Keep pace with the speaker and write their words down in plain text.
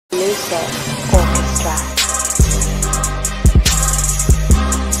Scythe Orchestra.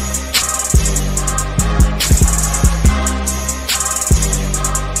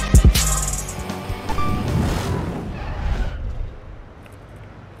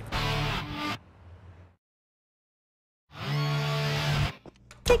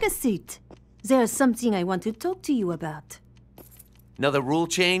 Take a seat. There's something I want to talk to you about. Another rule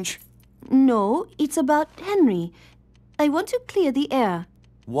change? No, it's about Henry. I want to clear the air.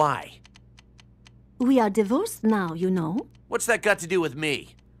 Why? We are divorced now, you know. What's that got to do with me?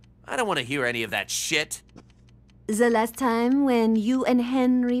 I don't want to hear any of that shit. The last time when you and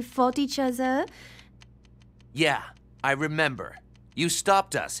Henry fought each other... Yeah, I remember. You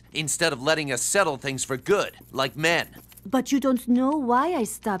stopped us instead of letting us settle things for good, like men. But you don't know why I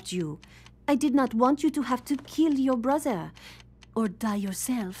stopped you. I did not want you to have to kill your brother. Or die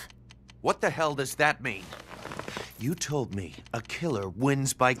yourself. What the hell does that mean? You told me a killer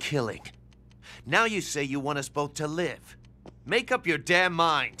wins by killing. Now you say you want us both to live. Make up your damn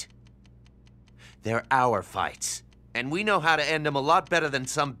mind. They're our fights, and we know how to end them a lot better than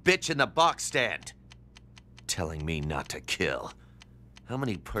some bitch in the box stand. Telling me not to kill. How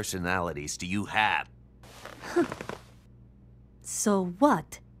many personalities do you have? So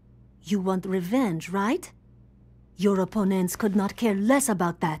what? You want revenge, right? Your opponents could not care less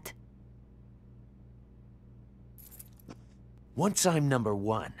about that. Once I'm number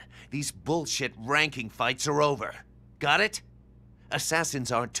one, these bullshit ranking fights are over. Got it?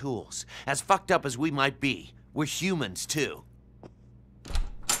 Assassins aren't tools. As fucked up as we might be, we're humans too.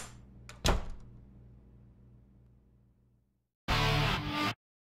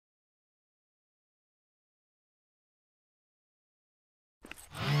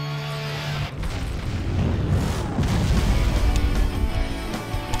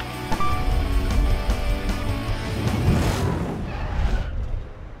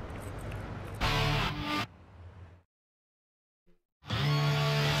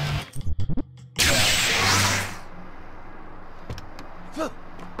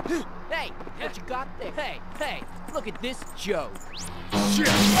 Hey, what you got there? Hey, look at this joke.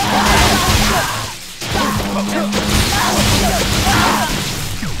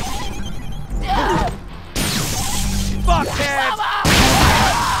 Fuckhead!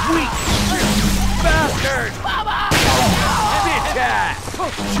 Weak! Bastard! Bitch ass!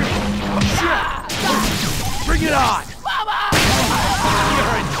 Bring it on!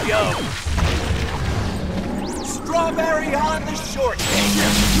 You're a joke! Strawberry on the shortcake!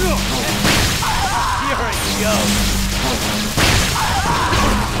 You're a joke!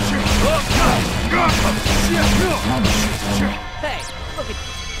 Hey, look at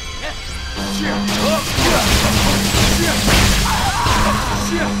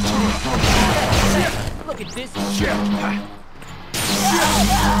look at this joke.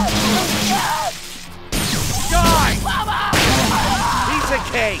 Die! Piece of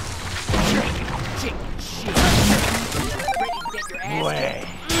cake! Chicken shit. Ready to get your ass Way!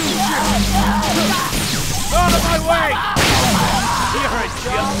 Out of my way! You're a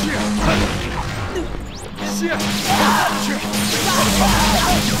joke!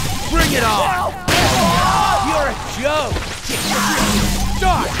 Bring it on! You're a joke!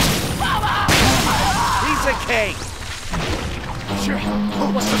 Die! Piece of cake!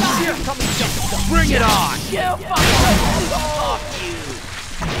 Bring it on! Fuck you!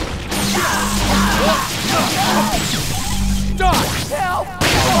 Die! Help!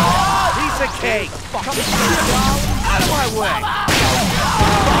 Piece of cake! Out of my way!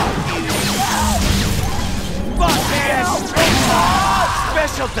 Fuck man!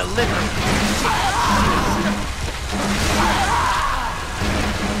 Special delivery!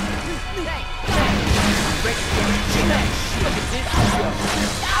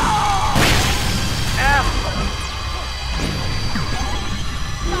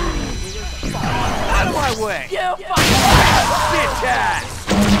 Out of my way! Bitch ass!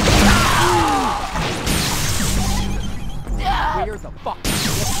 Where the fuck?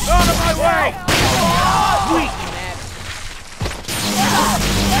 Out of my way! Weak!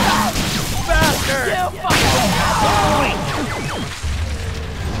 Bastard! Weak!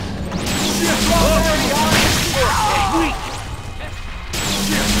 Weak!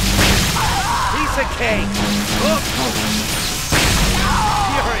 Piece of cake!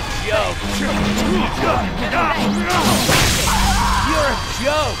 You're a joke! You're a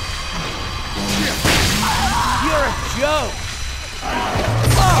joke! You're a joke!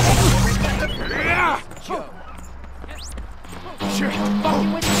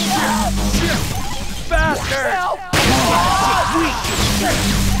 Fucking with me? Bastard! Weak!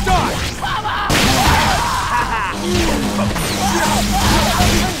 Die!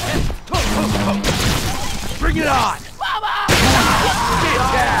 Bring it on! Mama! Get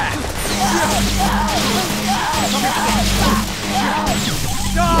that!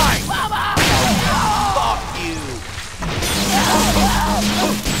 Die! Mama! Fuck you!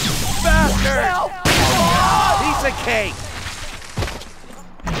 Bastard! Help! Piece of cake!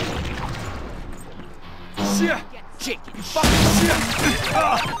 Chicken, you fucking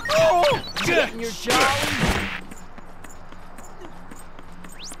getting your jolly.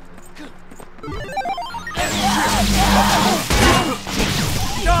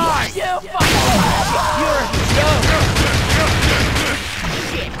 Die! You fucking You're a joke!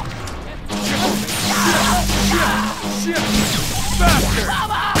 Bastard!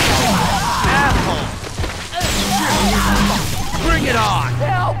 Asshole! Bring it on!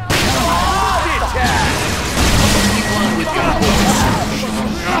 help! Get that! With your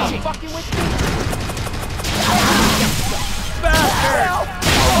You fucking with me? bastard! Help!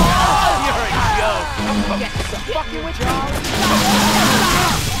 You're a joke! Get some fucking with me?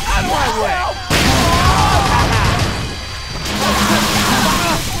 Out of my way!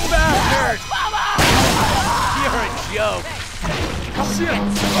 Bastard! You're a joke!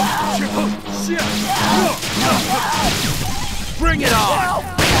 Bring it on!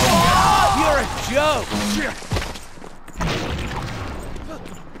 You're a joke!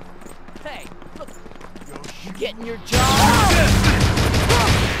 Hey, look. You getting your job?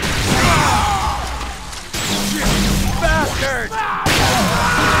 Bastard!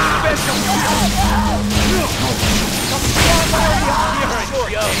 Special! You're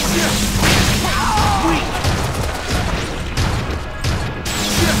a joke! Weak!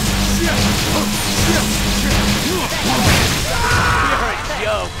 You're a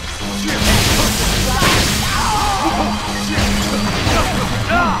joke!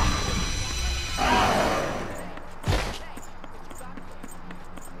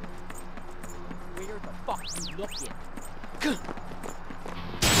 Where the fuck you looking?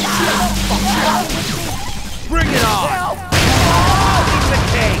 Bring it on! Piece of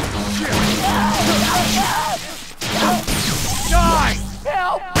cake! Die!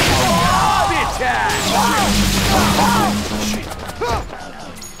 Help! Bitch ass!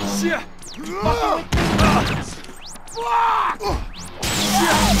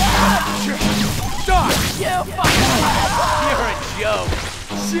 Die! You fucking You're a joke!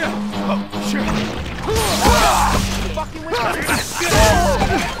 fucking with me?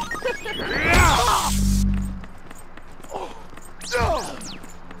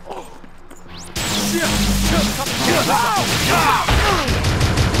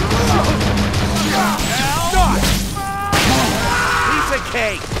 Piece of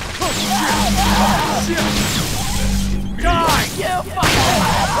cake! Die! You fucking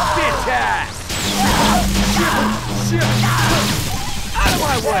Bitch ass! Out of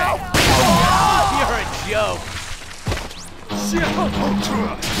my way! You're a joke!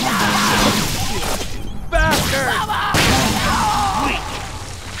 Bastard! Weak!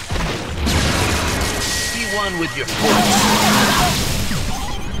 Be one with your force!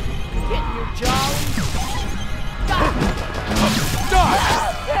 getting your job? Die!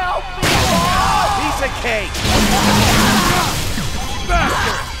 Help me! Piece of cake!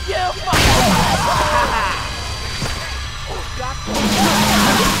 Bastard! You fucking got to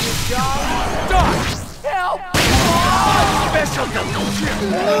get your job? Die! Help! Special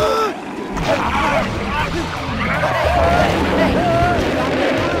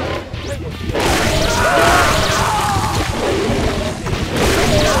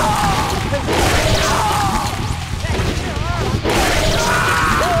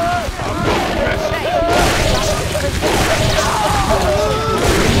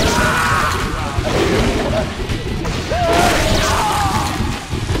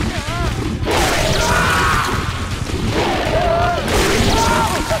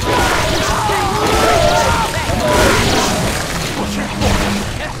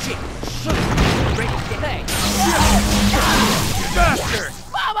Bastard!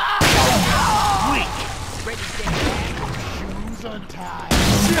 Mama! Weak! Ready to get back? Shoes untied.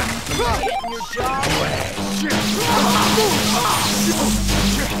 Getting your job?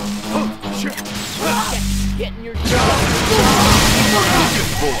 Getting your job?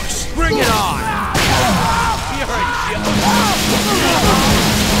 Force! Bring it on! You're a joke!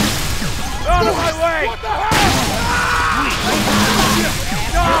 Out of my way! What the hell? Weak!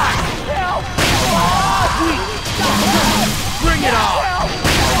 Die! Help! Weak! Bring it on!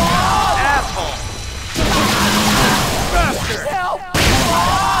 Asshole! Bastard! Help!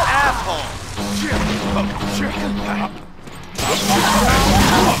 Asshole!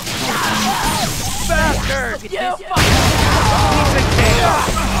 Bastard! You fucking Piece of cake!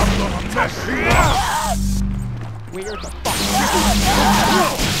 Where the fuck?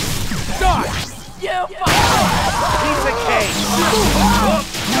 Die! You Piece of cake!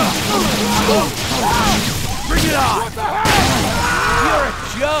 Bring it on! You're a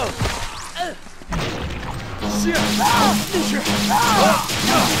joke!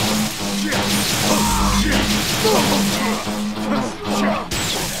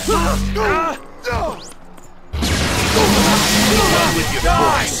 Run with your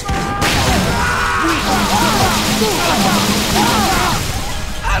voice!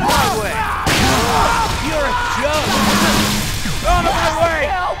 Out of my way! You're a joke! Out of my way!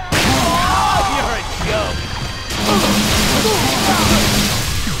 You're a joke!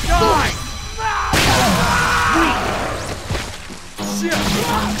 Die!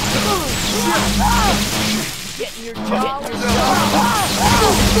 Getting your jaw.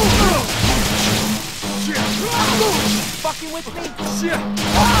 Fucking with me?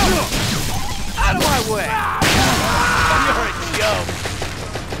 Out of my way! You're a joke!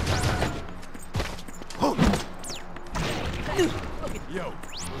 Yo.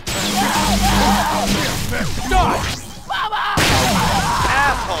 Die!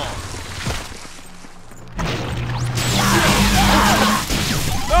 Asshole!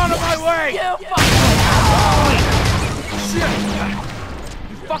 Out of my way! You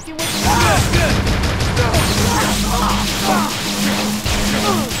fucking with me?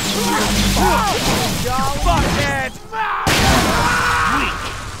 Fuckhead! Weak!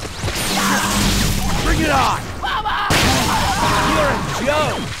 Bring it on! You're a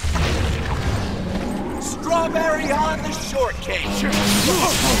joke! Strawberry on the shortcake!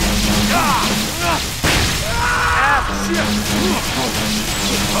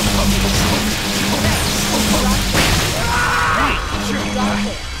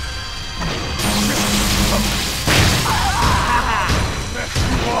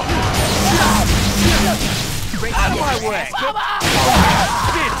 Out of my way!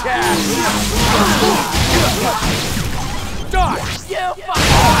 Bitch ass! Die! You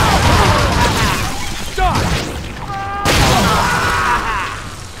Die!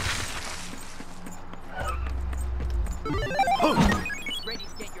 ready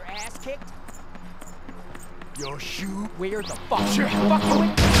to get your ass kicked? Your shoe? Where the fuck? Fucking with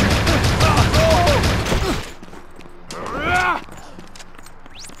me?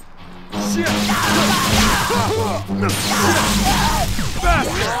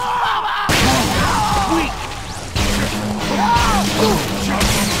 Weak!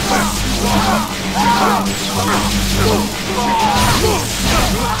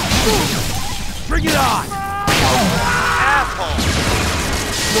 Bring it on! Asshole!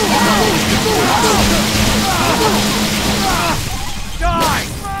 Die!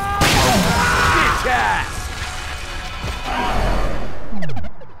 Bitch ass!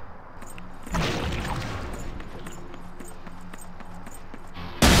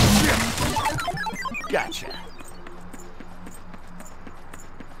 Gotcha.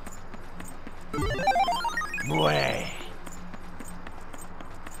 Way.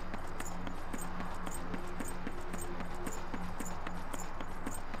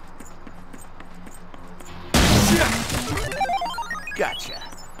 Gotcha.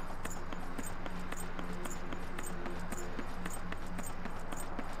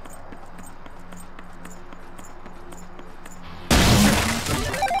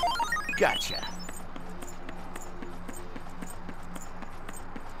 Gotcha.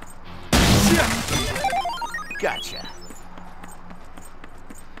 Gotcha.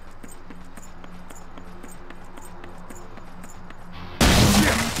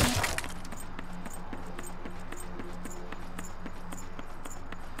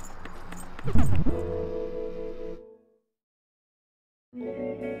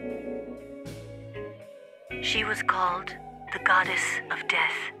 She was called the goddess of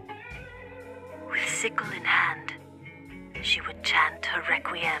death. With sickle in hand, she would chant her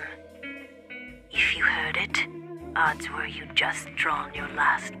requiem. If you heard it, odds were you'd just drawn your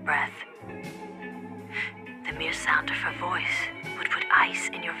last breath. The mere sound of her voice would put ice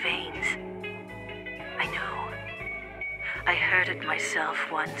in your veins. I know. I heard it myself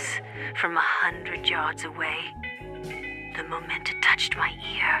once, from 100 yards away. The moment it touched my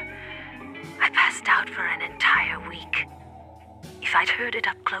ear, I passed out for an entire week. If I'd heard it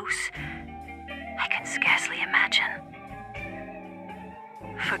up close, I can scarcely imagine.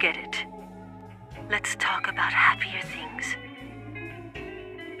 Forget it. Let's talk about happier things.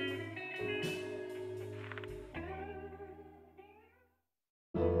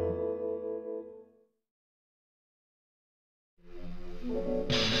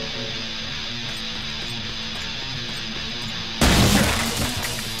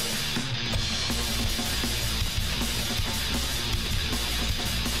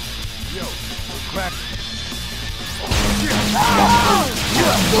 crack.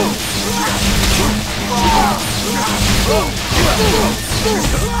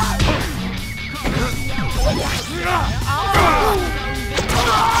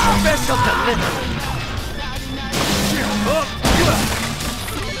 Special delivery.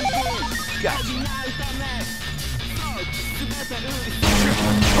 Gotcha.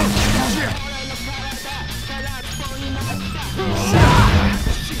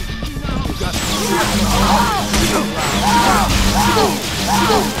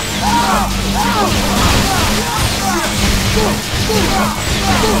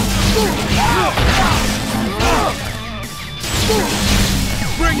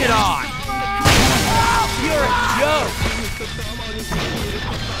 Bring it on! You're a joke!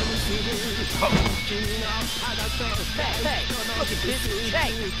 Hey, look at this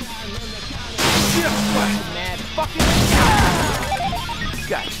cake! Mad fucking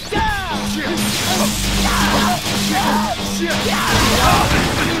Gotcha.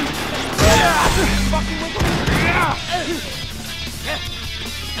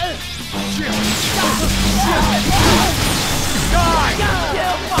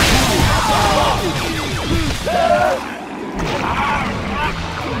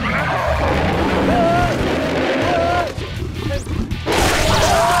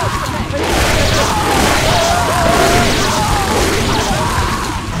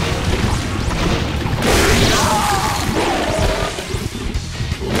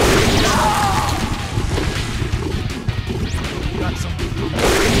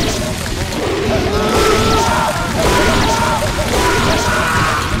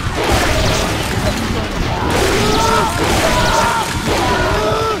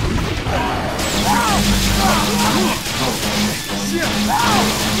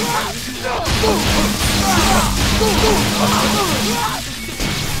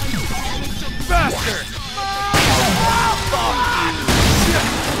 Bastard!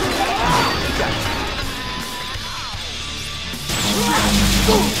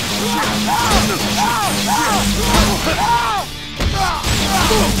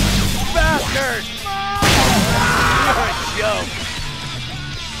 Bastard! You're a joke!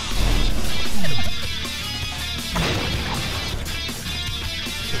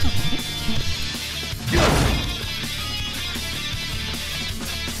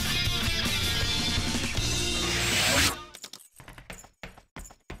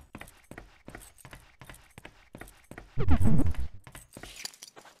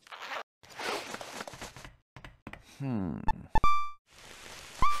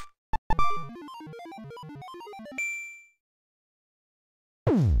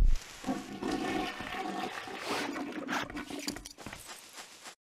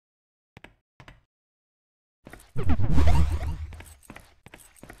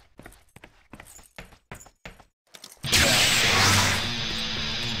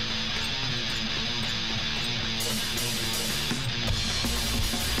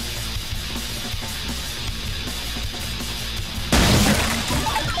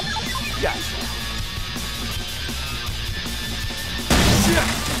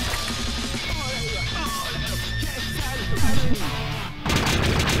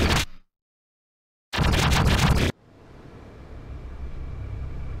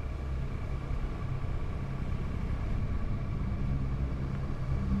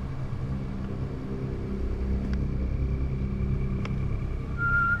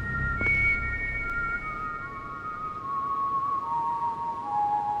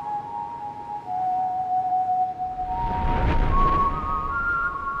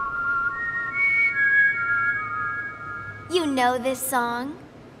 You know this song?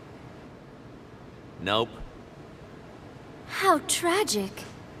 Nope. How tragic.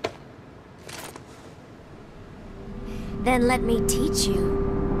 Then let me teach you.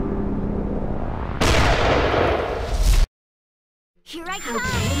 Here I come! How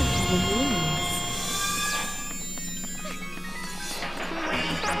beautiful the moon is.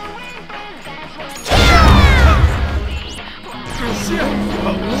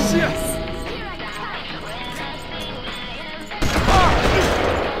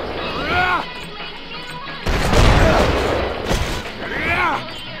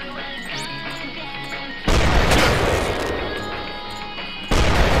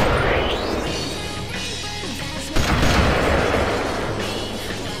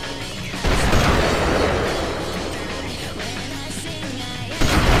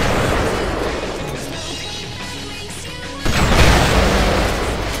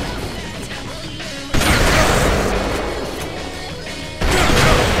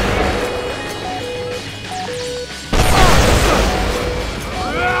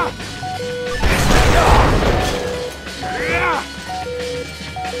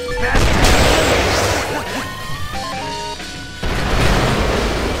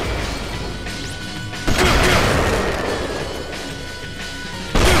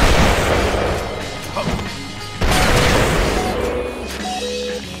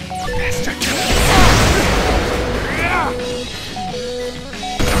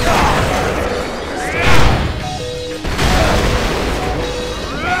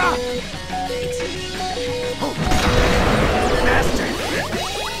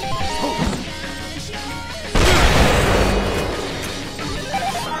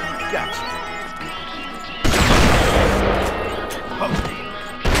 Gotcha.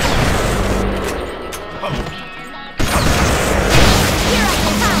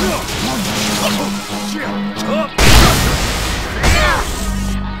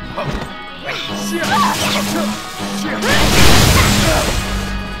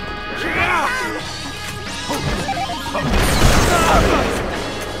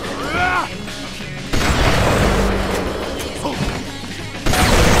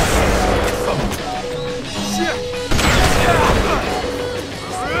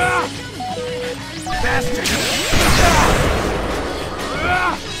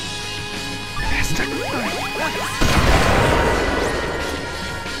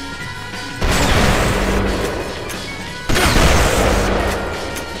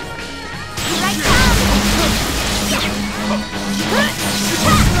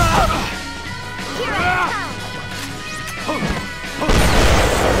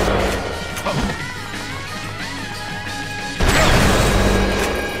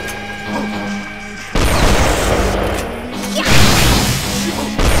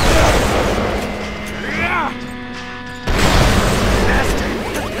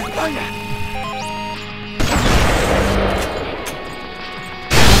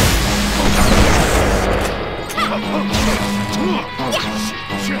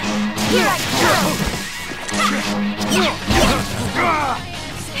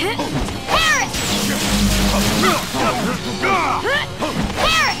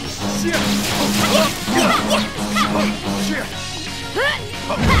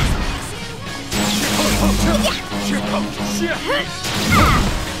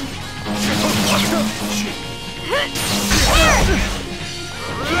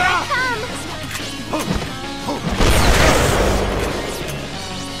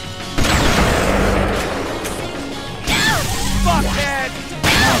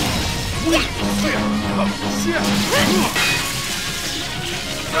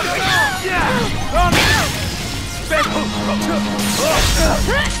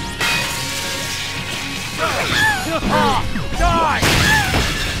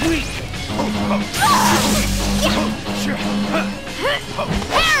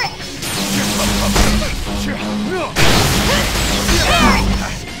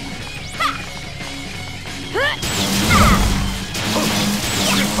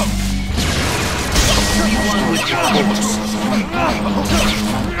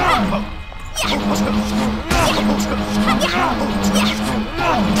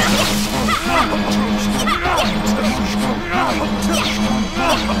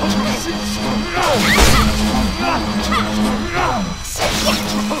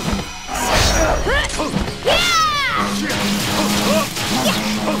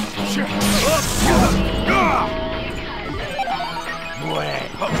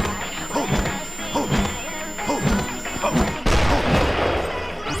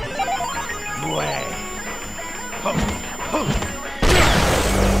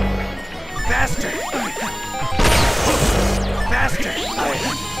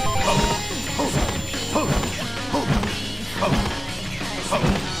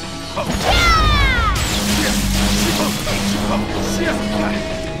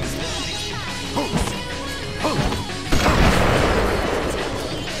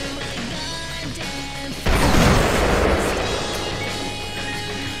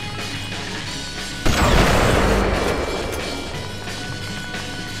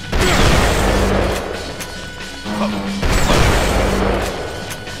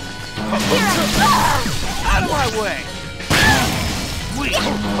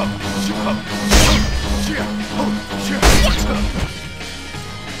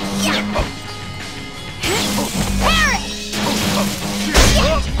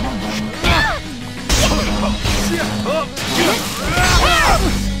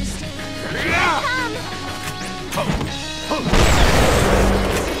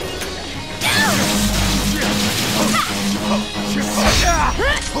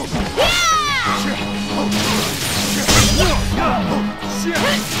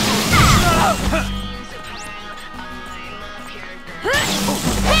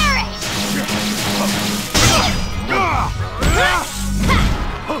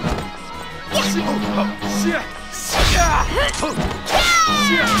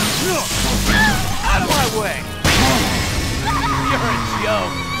 Out of my way! You're a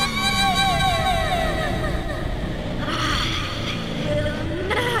joke!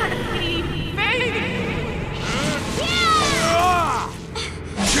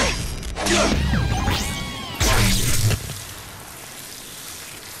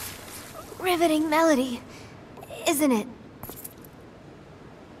 Riveting melody, isn't it?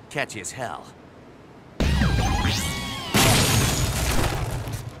 Catchy as hell.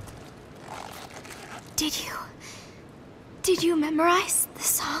 Did you memorize the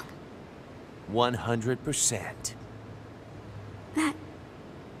song? 100%. That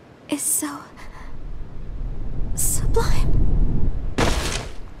is so sublime.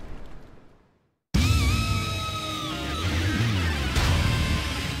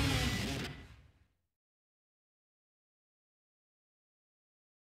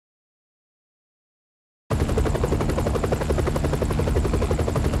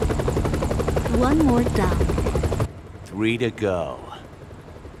 One more down. 3 to go.